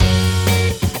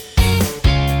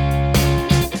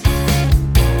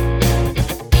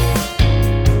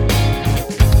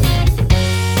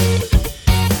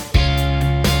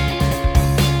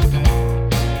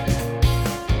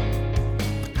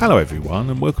Hello everyone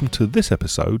and welcome to this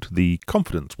episode, the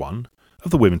confidence one,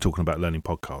 of the Women Talking About Learning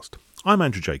podcast. I'm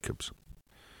Andrew Jacobs.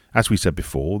 As we said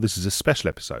before, this is a special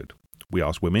episode. We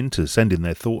asked women to send in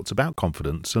their thoughts about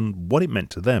confidence and what it meant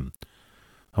to them.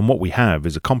 And what we have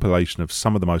is a compilation of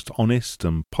some of the most honest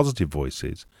and positive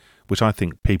voices, which I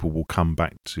think people will come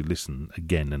back to listen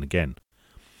again and again.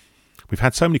 We've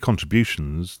had so many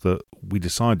contributions that we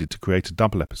decided to create a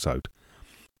double episode.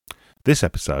 This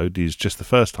episode is just the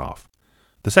first half.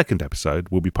 The second episode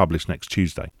will be published next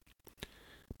Tuesday.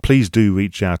 Please do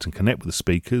reach out and connect with the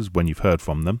speakers when you've heard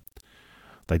from them.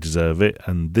 They deserve it,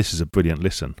 and this is a brilliant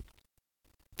listen.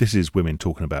 This is Women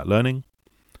Talking About Learning.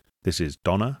 This is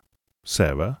Donna,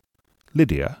 Sarah,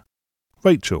 Lydia,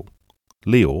 Rachel,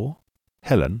 Leor,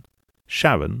 Helen,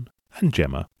 Sharon and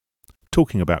Gemma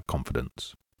talking about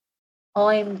confidence.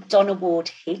 I'm Donna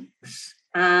Ward-Higgs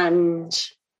and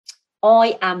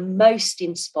I am most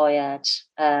inspired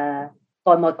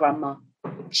by my grandma.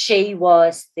 She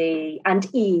was and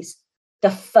is the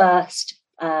first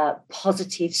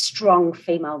positive, strong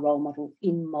female role model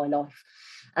in my life.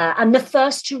 And the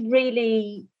first to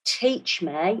really teach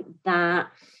me that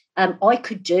I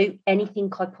could do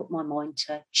anything I put my mind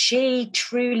to. She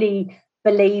truly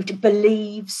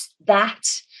believes that,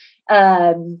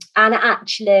 and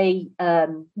actually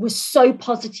was so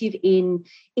positive in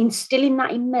instilling that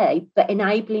in me, but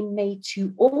enabling me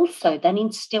to also then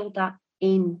instill that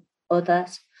in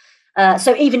others.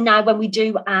 So even now when we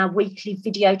do our weekly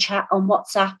video chat on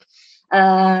WhatsApp,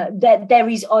 I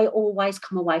always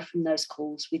come away from those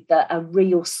calls with a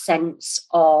real sense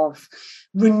of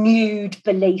renewed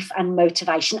belief and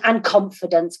motivation and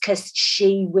confidence, because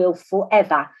she will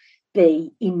forever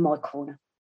be in my corner.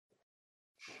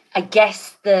 I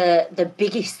guess the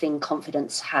biggest thing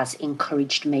confidence has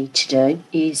encouraged me to do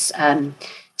is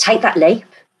take that leap,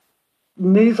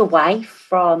 move away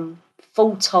from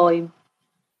full-time,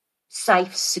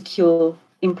 safe, secure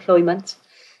employment,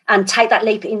 and take that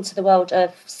leap into the world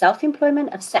of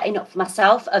self-employment, of setting up for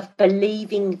myself, of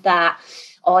believing that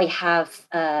I have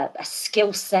a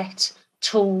skill set,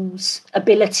 tools,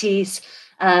 abilities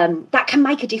that can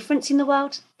make a difference in the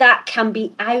world, that can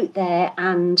be out there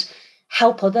and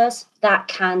help others, that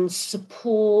can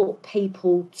support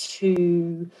people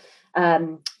to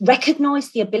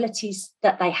recognise the abilities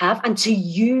that they have and to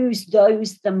use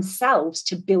those themselves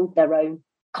to build their own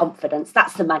confidence.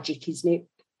 That's the magic, isn't it?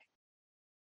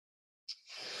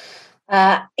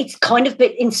 It's kind of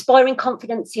been inspiring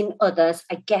confidence in others,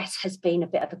 I guess, has been a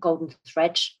bit of a golden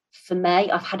thread for me.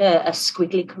 I've had a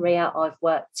squiggly career. I've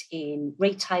worked in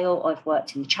retail, I've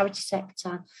worked in the charity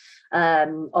sector,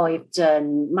 I've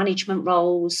done management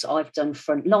roles, I've done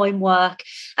frontline work.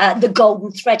 The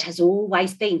golden thread has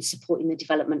always been supporting the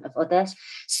development of others.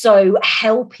 So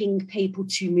helping people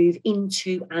to move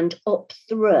into and up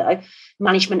through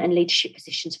management and leadership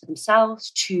positions for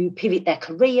themselves, to pivot their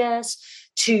careers,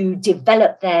 to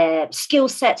develop their skill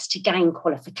sets, to gain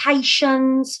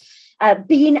qualifications,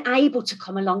 being able to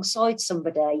come alongside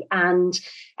somebody and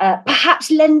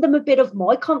perhaps lend them a bit of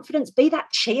my confidence, be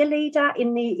that cheerleader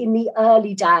in the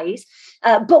early days,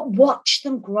 but watch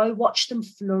them grow, watch them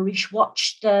flourish,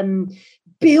 watch them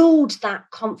build that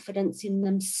confidence in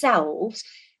themselves,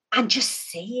 and just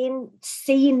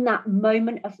seeing that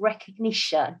moment of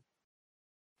recognition.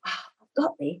 Oh, I've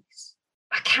got this.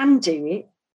 I can do it.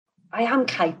 I am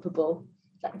capable.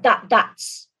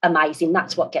 That's amazing.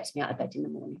 That's what gets me out of bed in the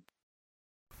morning.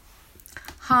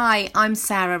 Hi, I'm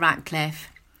Sarah Ratcliffe.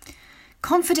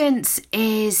 Confidence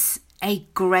is a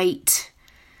great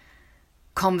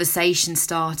conversation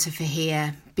starter for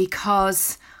here,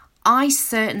 because I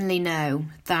certainly know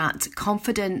that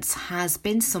confidence has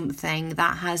been something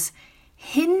that has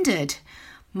hindered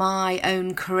my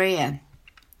own career.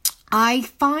 I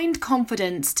find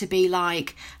confidence to be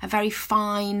like a very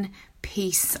fine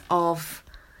piece of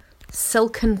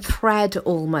silken thread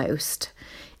almost.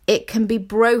 It can be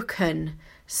broken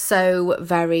so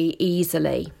very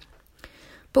easily.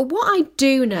 But what I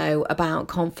do know about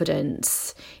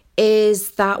confidence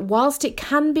is that whilst it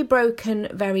can be broken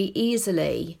very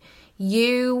easily,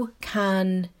 you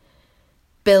can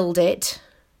build it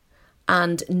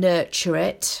and nurture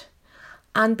it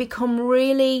and become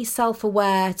really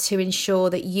self-aware to ensure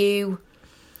that you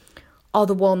are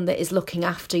the one that is looking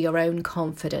after your own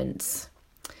confidence.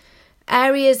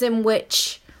 Areas in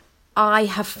which I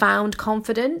have found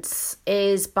confidence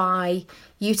is by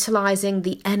utilising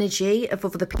the energy of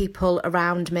other people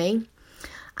around me.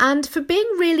 And for being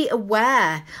really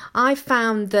aware, I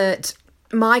found that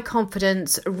my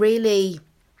confidence really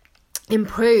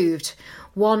improved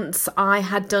once I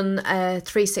had done a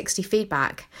 360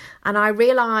 feedback, and I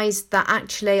realised that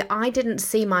actually I didn't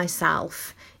see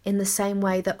myself in the same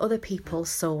way that other people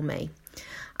saw me.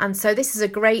 And so this is a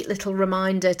great little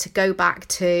reminder to go back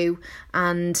to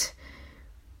and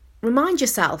remind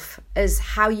yourself as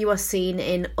how you are seen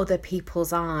in other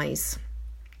people's eyes.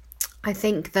 I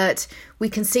think that we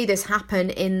can see this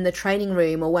happen in the training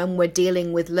room, or when we're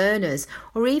dealing with learners,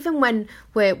 or even when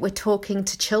we're talking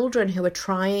to children who are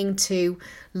trying to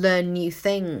learn new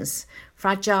things.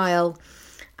 Fragile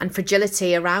and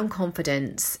fragility around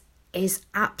confidence is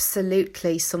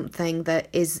absolutely something that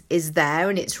is there,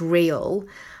 and it's real.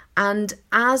 And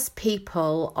as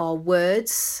people, our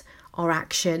words, our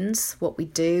actions, what we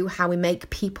do, how we make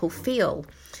people feel,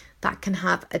 that can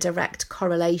have a direct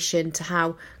correlation to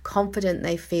how confident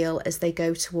they feel as they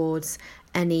go towards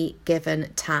any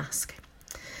given task.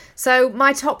 So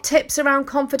my top tips around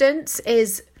confidence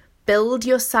is build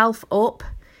yourself up,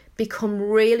 become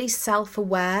really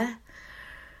self-aware,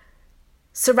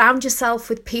 surround yourself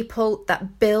with people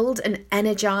that build and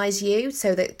energize you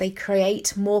so that they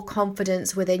create more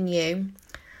confidence within you.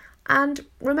 And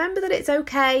remember that it's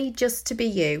okay just to be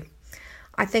you.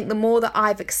 I think the more that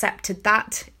I've accepted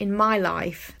that in my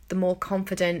life, the more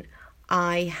confident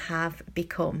I have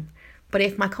become. But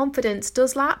if my confidence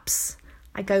does lapse,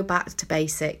 I go back to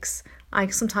basics. I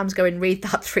sometimes go and read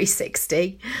that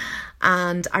 360,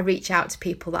 and I reach out to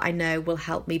people that I know will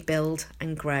help me build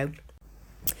and grow.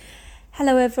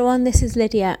 Hello everyone, this is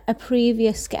Lydia, a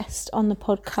previous guest on the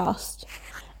podcast.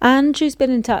 Andrew's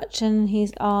been in touch and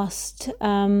he's asked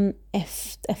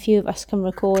if a few of us can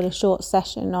record a short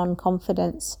session on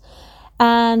confidence.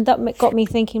 And that got me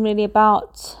thinking really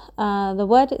about the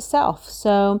word itself.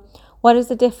 So what is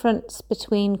the difference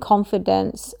between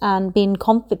confidence and being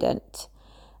confident?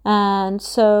 And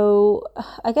so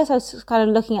I guess I was kind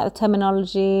of looking at the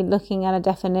terminology, looking at a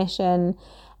definition,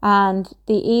 and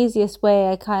the easiest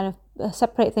way I kind of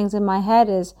separate things in my head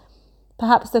is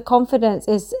perhaps the confidence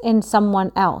is in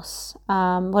someone else.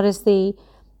 What is the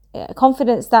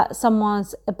confidence that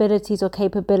someone's abilities or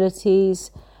capabilities,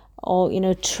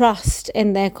 or trust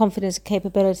in their confidence and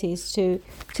capabilities to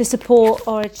support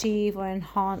or achieve or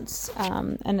enhance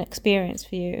an experience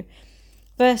for you,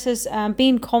 versus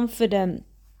being confident,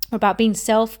 about being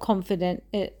self-confident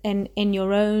in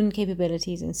your own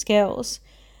capabilities and skills.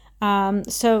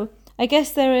 So I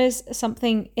guess there is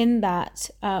something in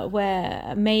that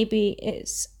where maybe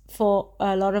it's for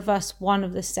a lot of us one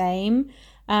of the same,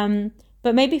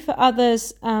 but maybe for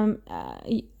others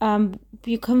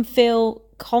you can feel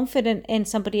confident in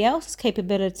somebody else's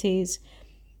capabilities,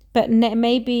 but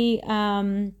maybe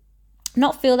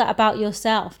not feel that about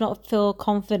yourself, not feel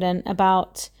confident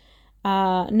about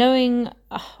knowing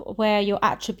where your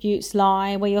attributes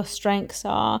lie, where your strengths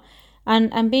are,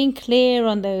 and being clear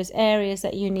on those areas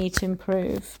that you need to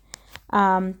improve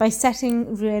by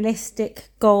setting realistic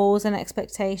goals and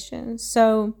expectations.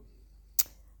 So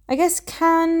I guess,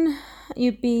 can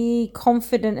you be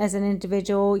confident as an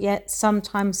individual yet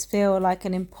sometimes feel like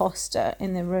an imposter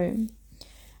in the room?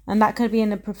 And that could be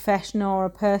in a professional or a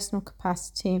personal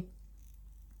capacity.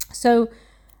 So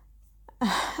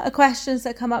questions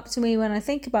that come up to me when I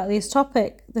think about this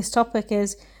topic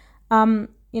is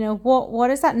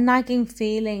what is that nagging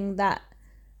feeling that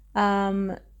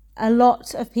a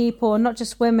lot of people, not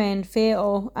just women,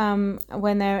 feel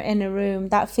when they're in a room,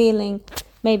 that feeling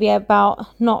maybe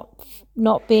about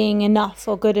not being enough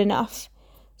or good enough.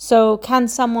 So can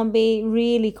someone be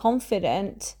really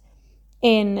confident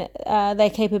in their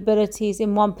capabilities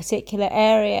in one particular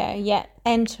area, yet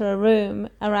enter a room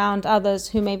around others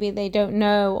who maybe they don't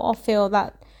know or feel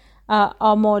that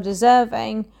are more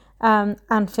deserving,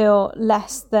 and feel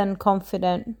less than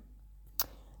confident?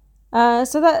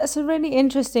 So that's a really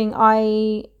interesting.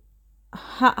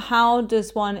 How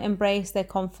does one embrace their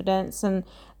confidence? And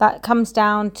that comes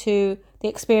down to the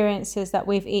experiences that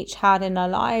we've each had in our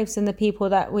lives and the people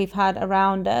that we've had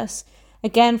around us,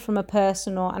 again from a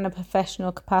personal and a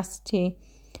professional capacity.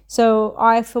 So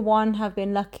I, for one, have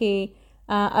been lucky.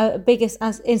 Biggest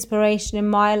inspiration in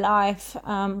my life,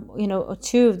 or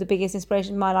two of the biggest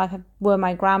inspirations in my life were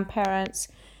my grandparents,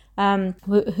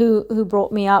 who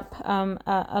brought me up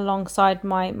alongside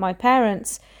my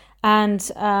parents,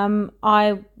 and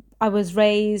I was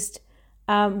raised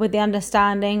with the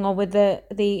understanding, or with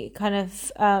the kind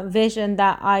of vision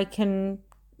that I can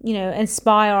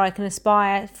inspire, or I can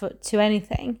aspire to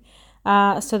anything.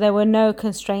 So there were no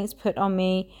constraints put on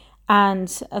me. And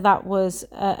that was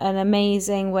an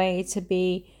amazing way to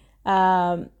be,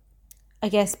 built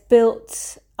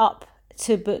up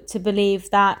to believe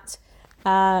that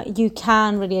you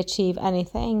can really achieve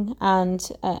anything. And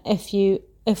if you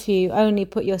only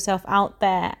put yourself out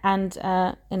there and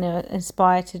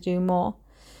inspire to do more.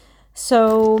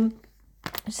 So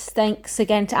just thanks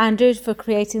again to Andrew for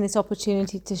creating this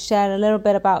opportunity to share a little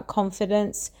bit about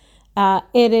confidence.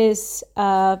 It is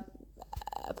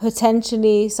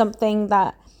potentially something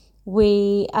that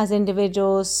we as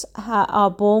individuals are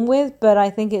born with, but I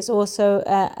think it's also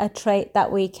a trait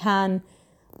that we can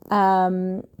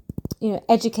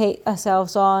educate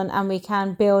ourselves on, and we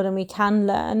can build and we can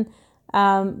learn.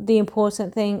 The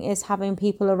important thing is having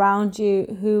people around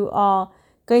you who are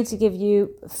going to give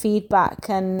you feedback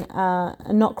and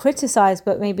not criticize,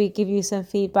 but maybe give you some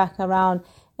feedback around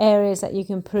areas that you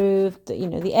can improve,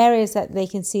 the areas that they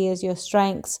can see as your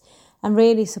strengths, and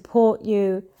really support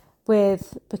you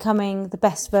with becoming the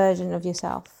best version of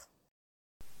yourself.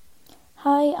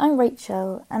 Hi, I'm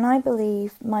Rachel, and I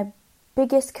believe my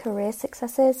biggest career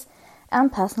successes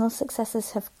and personal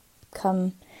successes have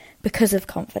come because of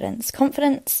confidence.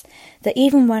 Confidence that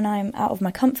even when I'm out of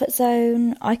my comfort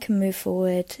zone, I can move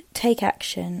forward, take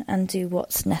action, and do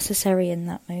what's necessary in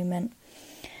that moment.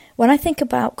 When I think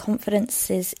about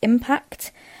confidence's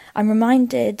impact, I'm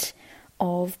reminded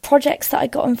of projects that I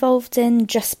got involved in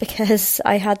just because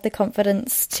I had the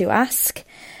confidence to ask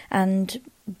and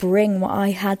bring what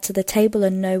I had to the table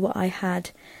and know what I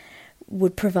had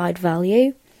would provide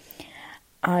value.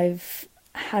 I've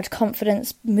had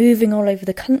confidence moving all over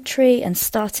the country and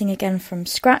starting again from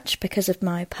scratch because of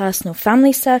my personal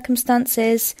family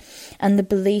circumstances and the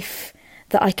belief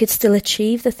that I could still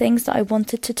achieve the things that I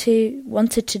wanted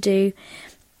to do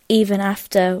even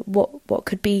after what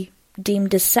could be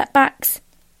deemed as setbacks.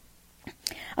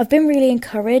 I've been really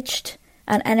encouraged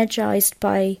and energized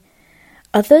by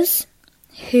others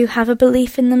who have a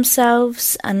belief in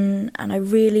themselves, and I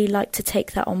really like to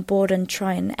take that on board and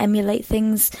try and emulate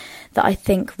things that I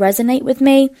think resonate with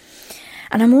me.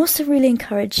 And I'm also really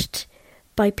encouraged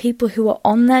by people who are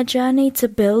on their journey to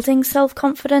building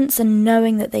self-confidence and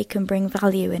knowing that they can bring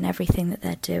value in everything that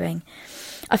they're doing.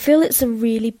 I feel it's a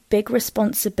really big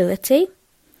responsibility,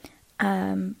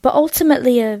 but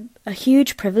ultimately a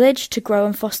huge privilege to grow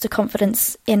and foster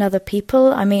confidence in other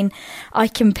people. I mean, I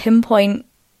can pinpoint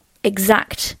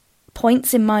exact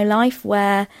points in my life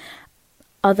where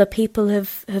other people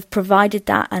have provided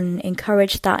that and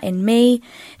encouraged that in me,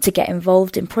 to get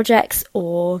involved in projects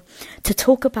or to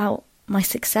talk about my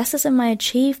successes and my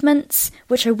achievements,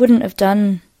 which I wouldn't have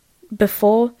done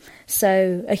before.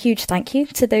 So a huge thank you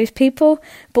to those people.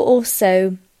 But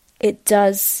also it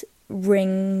does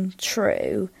ring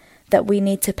true that we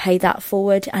need to pay that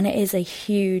forward, and it is a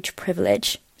huge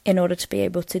privilege in order to be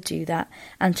able to do that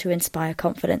and to inspire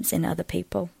confidence in other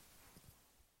people.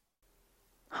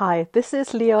 Hi, this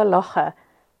is Leo Locher,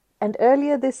 and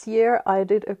earlier this year I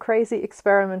did a crazy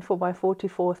experiment for my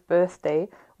 44th birthday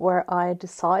where I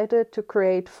decided to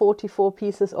create 44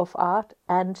 pieces of art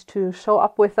and to show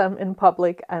up with them in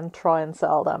public and try and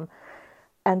sell them.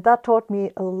 And that taught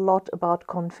me a lot about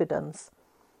confidence.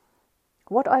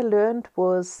 What I learned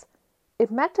was it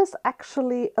matters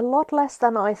actually a lot less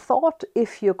than I thought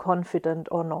if you're confident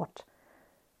or not.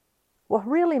 What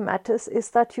really matters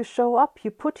is that you show up, you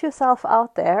put yourself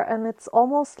out there, and it's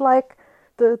almost like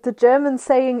the German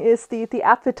saying is the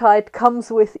appetite comes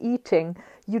with eating.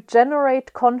 You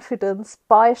generate confidence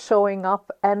by showing up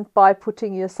and by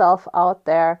putting yourself out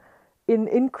there in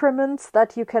increments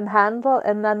that you can handle,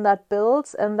 and then that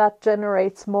builds and that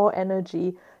generates more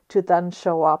energy to then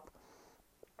show up.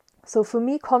 So for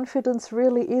me, confidence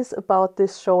really is about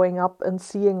this showing up and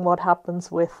seeing what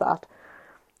happens with that.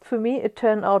 For me, it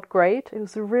turned out great. It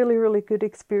was a really, really good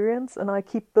experience, and I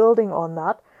keep building on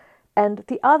that. And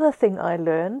the other thing I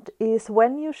learned is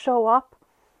when you show up,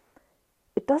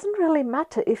 it doesn't really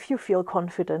matter if you feel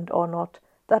confident or not.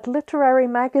 That literary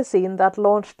magazine that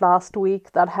launched last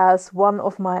week that has one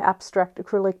of my abstract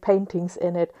acrylic paintings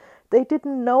in it, they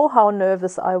didn't know how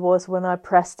nervous I was when I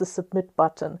pressed the submit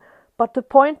button. But the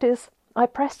point is, I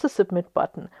pressed the submit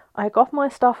button. I got my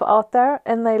stuff out there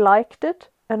and they liked it,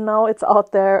 and now it's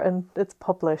out there and it's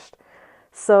published.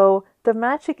 So the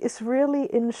magic is really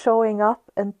in showing up,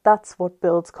 and that's what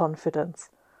builds confidence.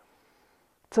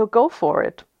 So go for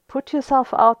it. Put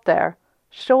yourself out there.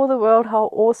 Show the world how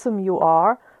awesome you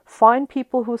are. Find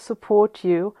people who support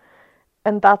you,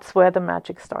 and that's where the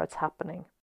magic starts happening.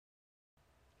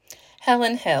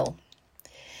 Helen Hill.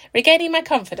 Regaining my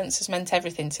confidence has meant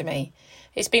everything to me.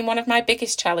 It's been one of my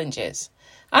biggest challenges,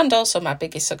 and also my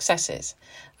biggest successes.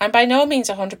 I'm by no means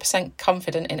 100%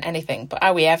 confident in anything, but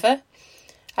are we ever?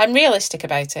 I'm realistic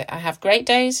about it. I have great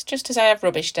days, just as I have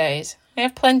rubbish days. I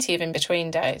have plenty of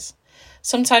in-between days.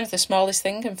 Sometimes the smallest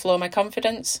thing can floor my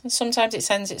confidence, and sometimes it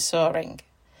sends it soaring.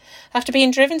 After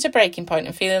being driven to breaking point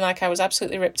and feeling like I was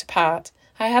absolutely ripped apart,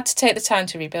 I had to take the time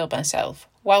to rebuild myself,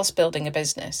 whilst building a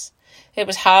business. It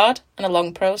was hard and a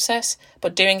long process,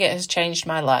 but doing it has changed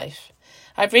my life.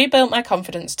 I've rebuilt my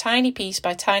confidence tiny piece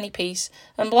by tiny piece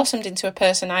and blossomed into a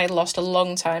person I had lost a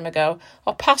long time ago,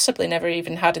 or possibly never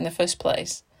even had in the first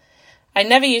place. I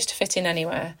never used to fit in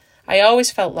anywhere. I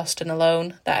always felt lost and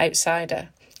alone, that outsider,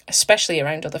 especially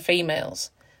around other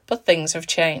females. But things have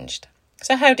changed.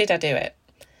 So how did I do it?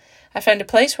 I found a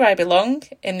place where I belong,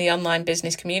 in the online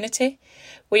business community.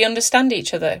 We understand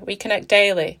each other, we connect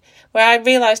daily, where I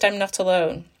realised I'm not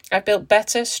alone. I've built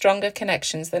better, stronger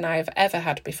connections than I have ever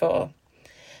had before.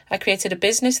 I created a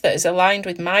business that is aligned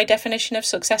with my definition of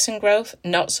success and growth,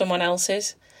 not someone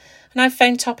else's. And I've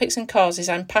found topics and causes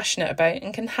I'm passionate about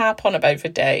and can harp on about for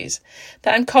days,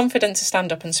 that I'm confident to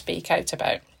stand up and speak out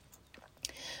about.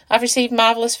 I've received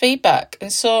marvellous feedback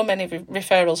and so many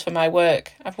referrals for my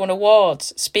work. I've won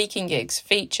awards, speaking gigs,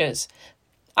 features.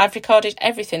 I've recorded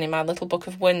everything in my little book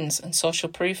of wins and social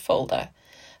proof folder.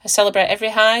 I celebrate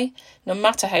every high, no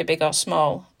matter how big or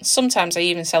small. And sometimes I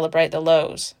even celebrate the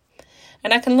lows.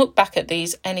 And I can look back at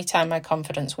these anytime my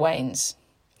confidence wanes.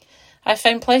 I've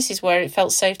found places where it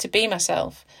felt safe to be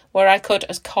myself, where I could,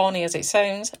 as corny as it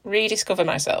sounds, rediscover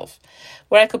myself,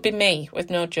 where I could be me with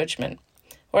no judgment,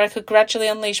 where I could gradually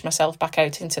unleash myself back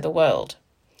out into the world.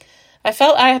 I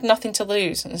felt I had nothing to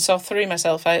lose and so threw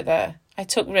myself out there. I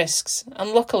took risks,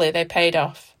 and luckily they paid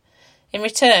off. In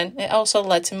return, it also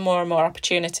led to more and more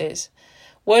opportunities.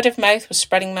 Word of mouth was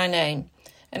spreading my name,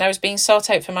 and I was being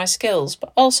sought out for my skills,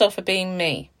 but also for being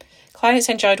me. Clients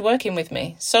enjoyed working with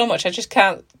me, so much I just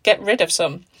can't get rid of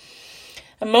some.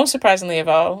 And most surprisingly of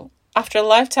all, after a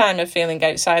lifetime of feeling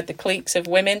outside the cliques of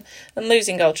women and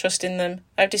losing all trust in them,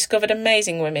 I've discovered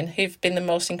amazing women who've been the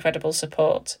most incredible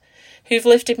support, who've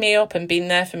lifted me up and been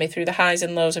there for me through the highs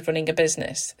and lows of running a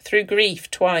business, through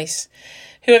grief twice,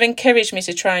 who have encouraged me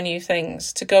to try new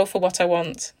things, to go for what I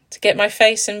want, to get my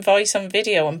face and voice on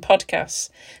video and podcasts,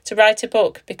 to write a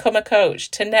book, become a coach,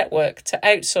 to network, to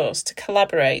outsource, to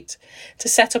collaborate, to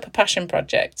set up a passion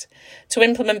project, to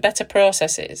implement better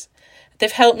processes.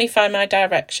 They've helped me find my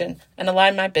direction and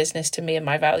align my business to me and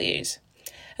my values.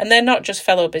 And they're not just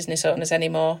fellow business owners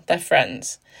anymore, they're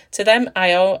friends. To them,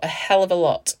 I owe a hell of a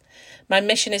lot. My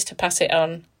mission is to pass it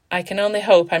on. I can only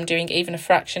hope I'm doing even a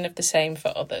fraction of the same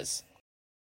for others.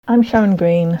 I'm Sharon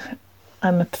Green.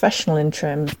 I'm a professional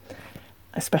interim.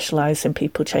 I specialise in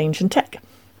people change and tech.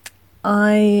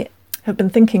 I have been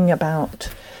thinking about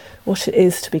what it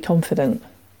is to be confident,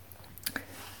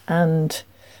 and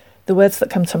the words that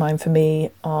come to mind for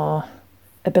me are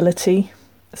ability,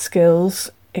 skills,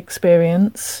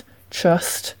 experience,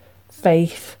 trust,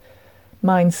 faith,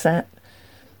 mindset.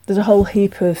 There's a whole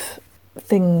heap of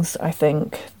things, I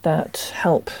think, that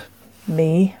help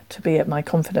me to be at my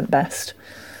confident best.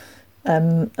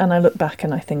 And I look back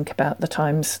and I think about the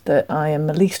times that I am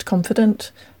the least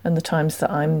confident and the times that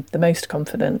I'm the most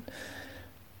confident.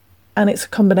 And it's a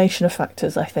combination of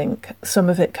factors, I think. Some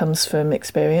of it comes from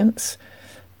experience,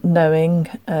 knowing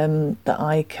that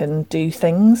I can do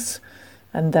things,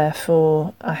 and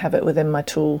therefore I have it within my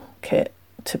toolkit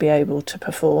to be able to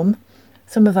perform.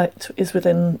 Some of that is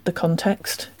within the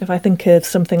context. If I think of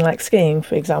something like skiing,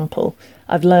 for example,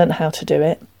 I've learned how to do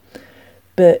it.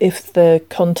 But if the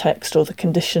context or the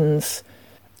conditions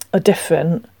are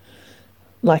different,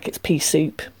 like it's pea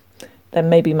soup, then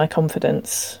maybe my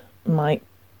confidence might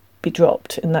be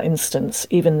dropped in that instance,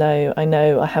 even though I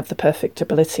know I have the perfect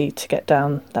ability to get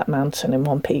down that mountain in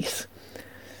one piece.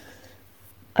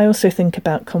 I also think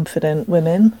about confident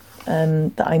women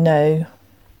that I know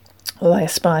or I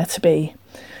aspire to be.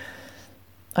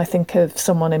 I think of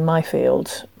someone in my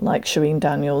field like Shireen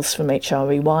Daniels from HR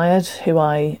Rewired, who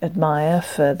I admire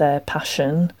for their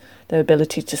passion, their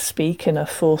ability to speak in a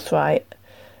forthright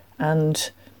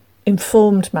and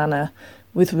informed manner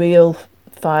with real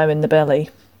fire in the belly,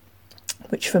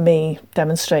 which for me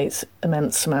demonstrates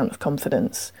immense amount of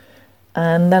confidence.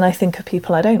 And then I think of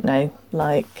people I don't know,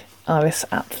 like Iris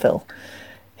Apfel,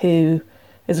 who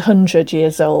is 100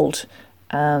 years old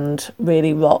and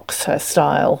really rocks her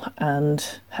style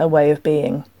and her way of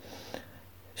being.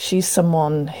 She's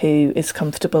someone who is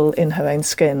comfortable in her own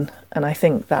skin, and I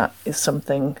think that is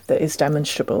something that is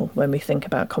demonstrable when we think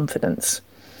about confidence.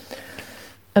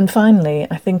 And finally,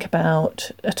 I think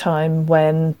about a time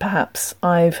when perhaps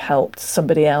I've helped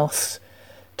somebody else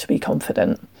to be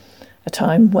confident. A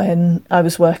time when I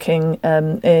was working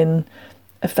in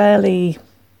a fairly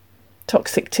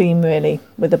toxic team, really,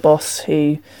 with a boss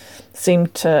who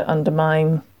seemed to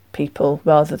undermine people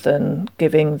rather than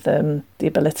giving them the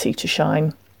ability to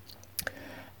shine.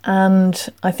 And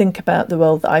I think about the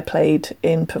role that I played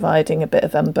in providing a bit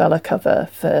of umbrella cover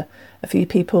for a few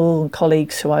people and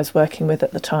colleagues who I was working with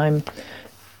at the time,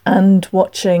 and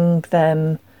watching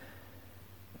them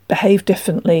behave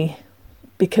differently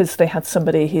because they had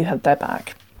somebody who had their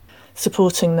back,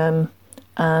 supporting them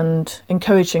and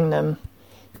encouraging them.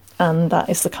 And that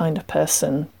is the kind of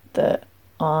person that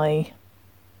I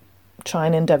try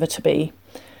and endeavour to be.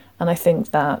 And I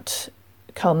think that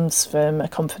comes from a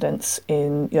confidence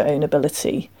in your own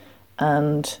ability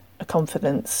and a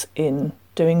confidence in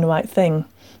doing the right thing,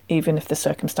 even if the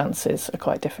circumstances are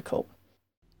quite difficult.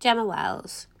 Gemma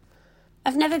Wells.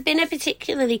 I've never been a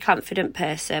particularly confident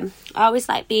person. I always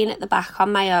like being at the back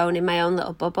on my own in my own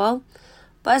little bubble.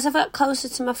 But as I've got closer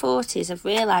to my 40s, I've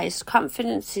realised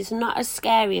confidence is not as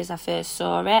scary as I first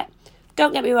saw it.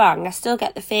 Don't get me wrong, I still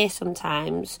get the fear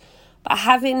sometimes, but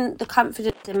having the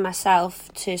confidence in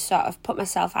myself to sort of put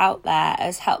myself out there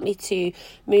has helped me to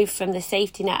move from the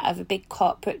safety net of a big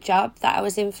corporate job that I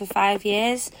was in for 5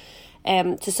 years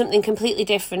to something completely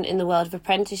different in the world of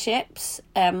apprenticeships,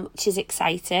 which is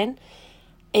exciting.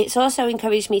 It's also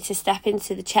encouraged me to step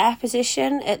into the chair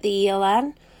position at the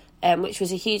ELN, which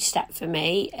was a huge step for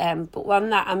me, but one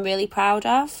that I'm really proud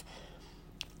of.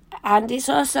 And it's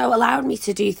also allowed me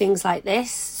to do things like this,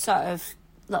 sort of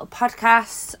little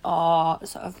podcasts or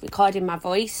sort of recording my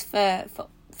voice for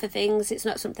things. It's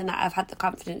not something that I've had the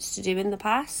confidence to do in the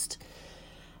past.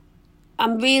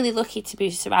 I'm really lucky to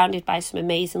be surrounded by some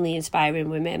amazingly inspiring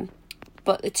women.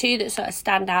 But the two that sort of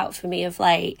stand out for me of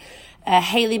late are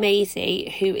Hayley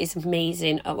Maisie, who is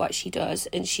amazing at what she does,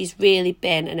 and she's really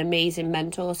been an amazing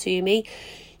mentor to me.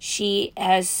 She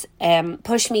has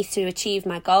pushed me to achieve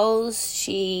my goals.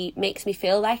 She makes me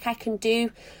feel like I can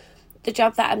do the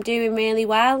job that I'm doing really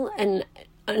well. And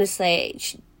honestly,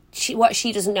 what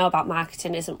she doesn't know about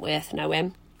marketing isn't worth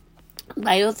knowing.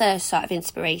 My other sort of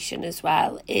inspiration as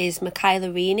well is Michaela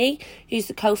Rini, who's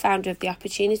the co-founder of the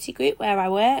Opportunity Group where I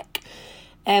work.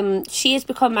 She has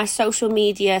become my social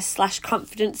media /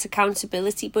 confidence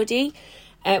accountability buddy.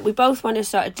 We both want to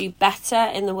sort of do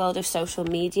better in the world of social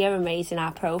media and raising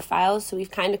our profiles. So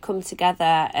we've kind of come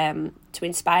together to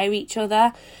inspire each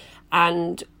other.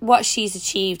 And what she's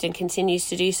achieved and continues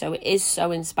to do so is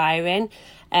so inspiring.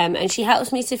 And she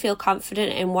helps me to feel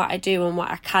confident in what I do and what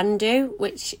I can do,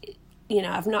 which, you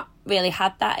know, I've not really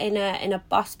had that in a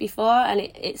boss before. And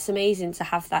it's amazing to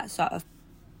have that sort of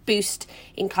boost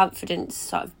in confidence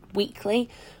sort of weekly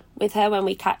with her when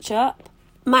we catch up.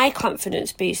 My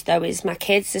confidence boost, though, is my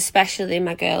kids, especially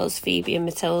my girls, Phoebe and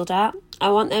Matilda. I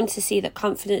want them to see that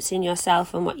confidence in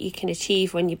yourself and what you can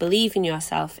achieve when you believe in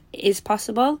yourself is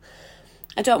possible.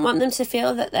 I don't want them to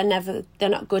feel that they're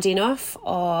not good enough,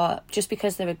 or just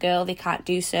because they're a girl they can't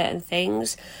do certain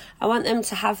things. I want them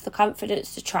to have the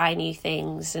confidence to try new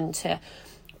things and to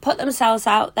put themselves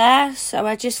out there. So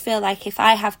I just feel like if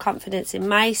I have confidence in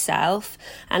myself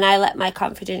and I let my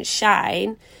confidence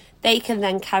shine, they can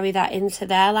then carry that into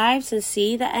their lives and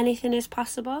see that anything is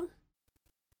possible.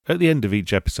 At the end of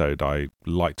each episode, I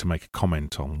like to make a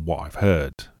comment on what I've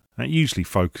heard. And it usually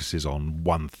focuses on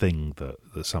one thing that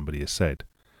somebody has said.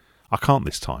 I can't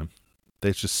this time.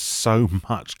 There's just so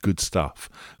much good stuff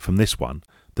from this one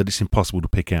that it's impossible to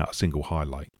pick out a single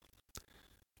highlight.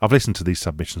 I've listened to these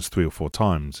submissions 3 or 4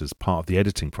 times as part of the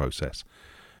editing process,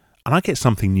 and I get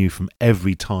something new from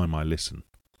every time I listen.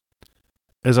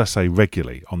 As I say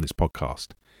regularly on this podcast,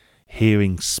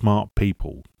 hearing smart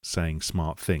people saying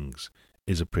smart things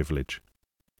is a privilege.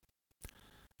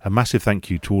 A massive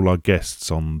thank you to all our guests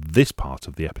on this part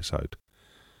of the episode: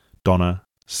 Donna,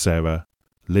 Sarah,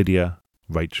 Lydia,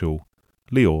 Rachel,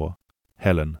 Leor,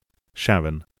 Helen,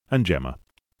 Sharon and Gemma.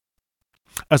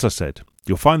 As I said,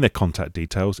 you'll find their contact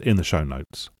details in the show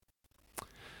notes.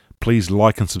 Please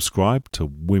like and subscribe to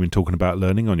Women Talking About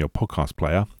Learning on your podcast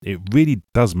player. It really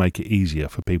does make it easier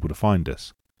for people to find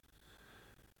us.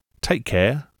 Take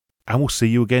care, and we'll see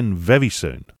you again very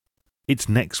soon. It's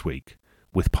next week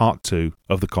with part 2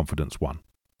 of The Confidence One.